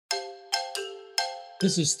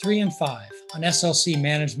This is 3 and 5 on SLC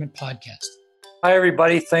Management Podcast. Hi,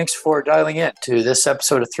 everybody. Thanks for dialing in to this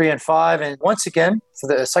episode of 3 and 5. And once again, for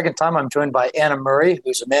the second time, I'm joined by Anna Murray,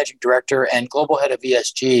 who's a managing director and global head of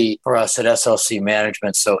ESG for us at SLC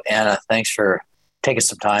Management. So, Anna, thanks for taking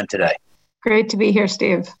some time today. Great to be here,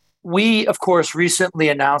 Steve. We, of course, recently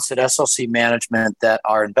announced at SLC Management that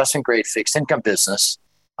our investment-grade fixed income business,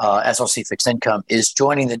 SLC Fixed Income, is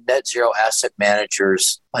joining the Net Zero Asset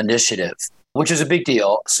Managers Initiative, which is a big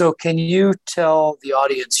deal. So can you tell the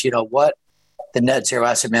audience, what the Net Zero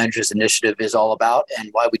Asset Managers Initiative is all about and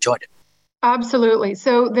why we joined it? Absolutely.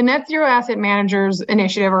 So the Net Zero Asset Managers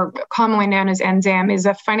Initiative, or commonly known as NZAM, is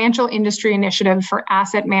a financial industry initiative for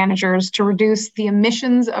asset managers to reduce the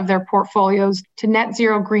emissions of their portfolios to net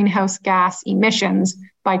zero greenhouse gas emissions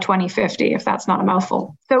by 2050, if that's not a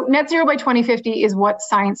mouthful. So net zero by 2050 is what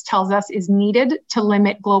science tells us is needed to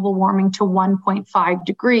limit global warming to 1.5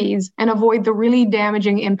 degrees and avoid the really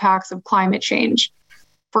damaging impacts of climate change.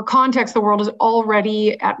 For context, the world is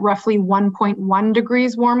already at roughly 1.1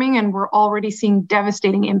 degrees warming, and we're already seeing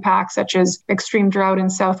devastating impacts such as extreme drought in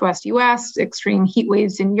Southwest US, extreme heat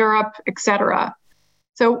waves in Europe, etc.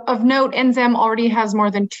 So of note, NZAM already has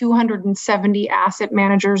more than 270 asset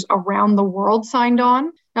managers around the world signed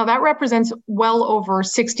on. Now that represents well over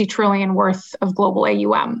 60 trillion worth of global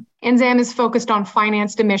AUM. NZAM is focused on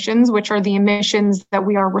financed emissions, which are the emissions that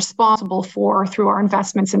we are responsible for through our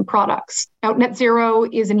investments in products. Now, net zero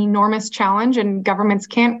is an enormous challenge and governments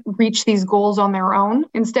can't reach these goals on their own.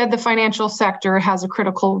 Instead, the financial sector has a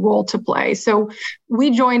critical role to play. So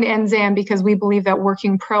we joined NZAM because we believe that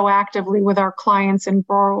working proactively with our clients and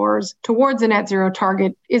borrowers towards a net zero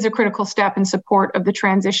target is a critical step in support of the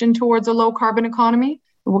transition towards a low carbon economy.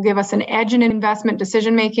 It will give us an edge in investment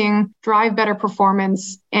decision-making, drive better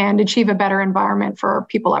performance, and achieve a better environment for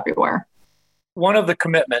people everywhere. One of the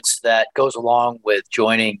commitments that goes along with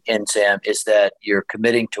joining NZAM is that you're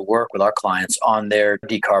committing to work with our clients on their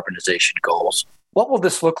decarbonization goals. What will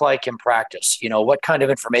this look like in practice? What kind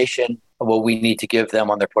of information will we need to give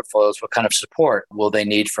them on their portfolios? What kind of support will they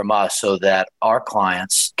need from us so that our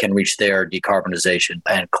clients can reach their decarbonization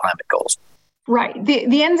and climate goals? Right. The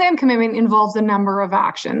NZAM commitment involves a number of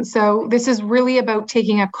actions. So this is really about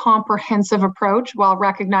taking a comprehensive approach while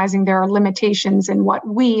recognizing there are limitations in what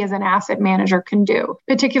we as an asset manager can do,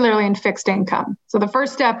 particularly in fixed income. So the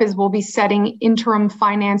first step is we'll be setting interim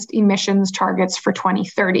financed emissions targets for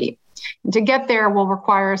 2030. And to get there will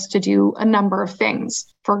require us to do a number of things.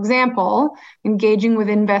 For example, engaging with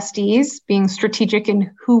investees, being strategic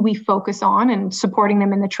in who we focus on and supporting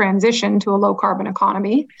them in the transition to a low carbon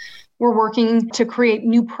economy. We're working to create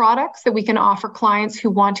new products that we can offer clients who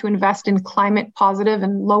want to invest in climate positive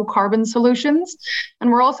and low carbon solutions. And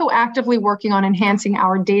we're also actively working on enhancing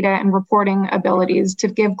our data and reporting abilities to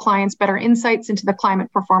give clients better insights into the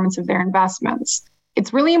climate performance of their investments.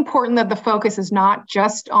 It's really important that the focus is not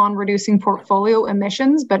just on reducing portfolio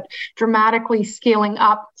emissions, but dramatically scaling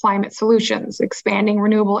up climate solutions, expanding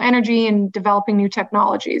renewable energy and developing new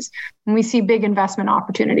technologies. And we see big investment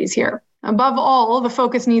opportunities here. Above all, the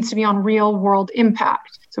focus needs to be on real world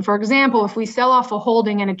impact. So for example, if we sell off a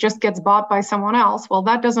holding and it just gets bought by someone else, well,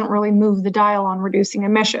 that doesn't really move the dial on reducing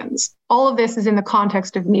emissions. All of this is in the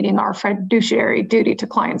context of meeting our fiduciary duty to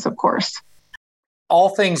clients, of course. All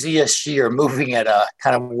things ESG are moving at a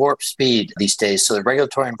kind of warp speed these days. So the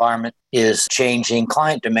regulatory environment is changing.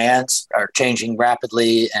 Client demands are changing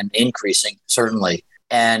rapidly and increasing, certainly.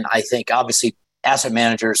 And I think obviously asset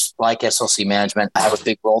managers like SLC Management have a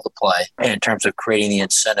big role to play in terms of creating the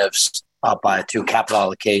incentives through capital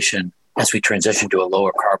allocation as we transition to a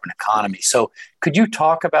lower carbon economy. So could you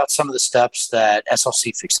talk about some of the steps that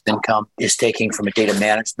SLC Fixed Income is taking from a data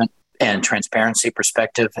management and transparency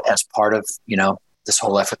perspective as part of, this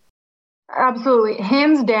whole effort? Absolutely.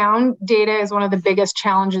 Hands down, data is one of the biggest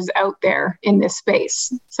challenges out there in this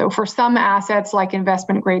space. So for some assets like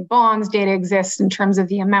investment grade bonds, data exists in terms of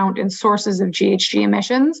the amount and sources of GHG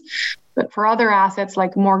emissions. But for other assets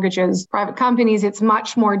like mortgages, private companies, it's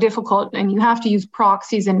much more difficult and you have to use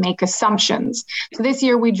proxies and make assumptions. So this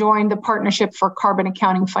year we joined the Partnership for Carbon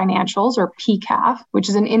Accounting Financials, or PCAF, which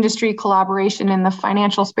is an industry collaboration in the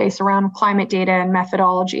financial space around climate data and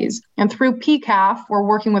methodologies. And through PCAF, we're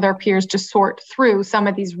working with our peers to sort through some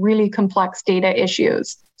of these really complex data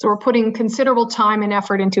issues. So we're putting considerable time and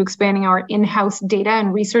effort into expanding our in-house data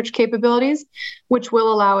and research capabilities, which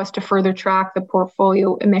will allow us to further track the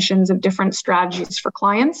portfolio emissions of different strategies for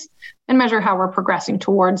clients and measure how we're progressing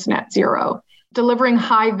towards net zero. delivering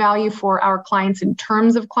high value for our clients in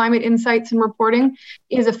terms of climate insights and reporting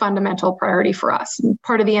is a fundamental priority for us. And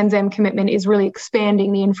part of the NZAM commitment is really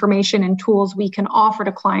expanding the information and tools we can offer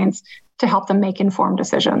to clients to help them make informed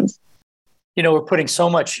decisions. We're putting so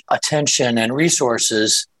much attention and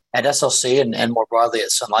resources at SLC and more broadly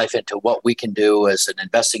at Sun Life into what we can do as an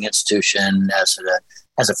investing institution, as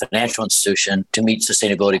a financial institution to meet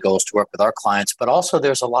sustainability goals, to work with our clients. But also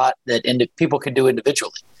there's a lot that people can do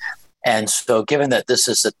individually. And so given that this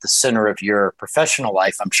is at the center of your professional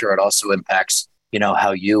life, I'm sure it also impacts,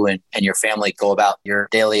 how you and your family go about your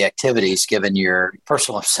daily activities, given your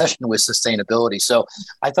personal obsession with sustainability. So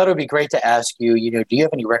I thought it would be great to ask you, do you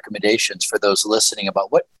have any recommendations for those listening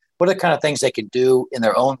about what are the kind of things they can do in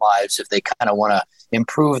their own lives if they kind of want to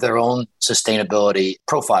improve their own sustainability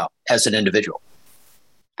profile as an individual?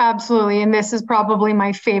 Absolutely. And this is probably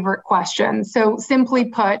my favorite question. So simply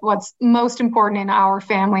put, what's most important in our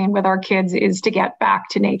family and with our kids is to get back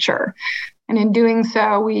to nature. And in doing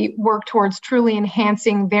so, we work towards truly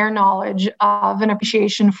enhancing their knowledge of and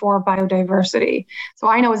appreciation for biodiversity. So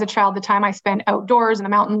I know as a child, the time I spent outdoors in the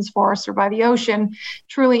mountains, forests, or by the ocean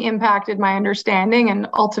truly impacted my understanding and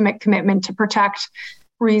ultimate commitment to protect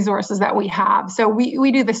resources that we have. So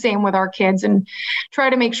we do the same with our kids and try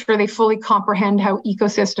to make sure they fully comprehend how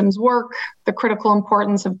ecosystems work, the critical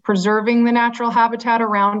importance of preserving the natural habitat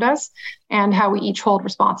around us, and how we each hold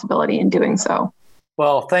responsibility in doing so.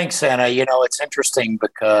 Well, thanks, Anna. It's interesting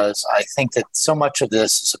because I think that so much of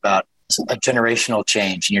this is about a generational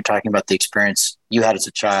change. And you're talking about the experience you had as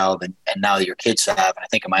a child and now that your kids have. And I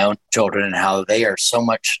think of my own children and how they are so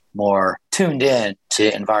much more tuned in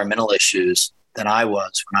to environmental issues than I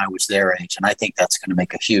was when I was their age. And I think that's going to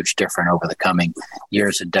make a huge difference over the coming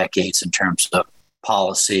years and decades in terms of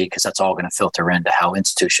policy, because that's all going to filter into how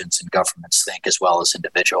institutions and governments think as well as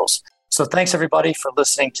individuals. So thanks, everybody, for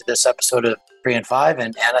listening to this episode of 3 and 5.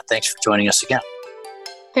 And Anna, thanks for joining us again.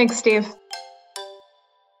 Thanks, Steve.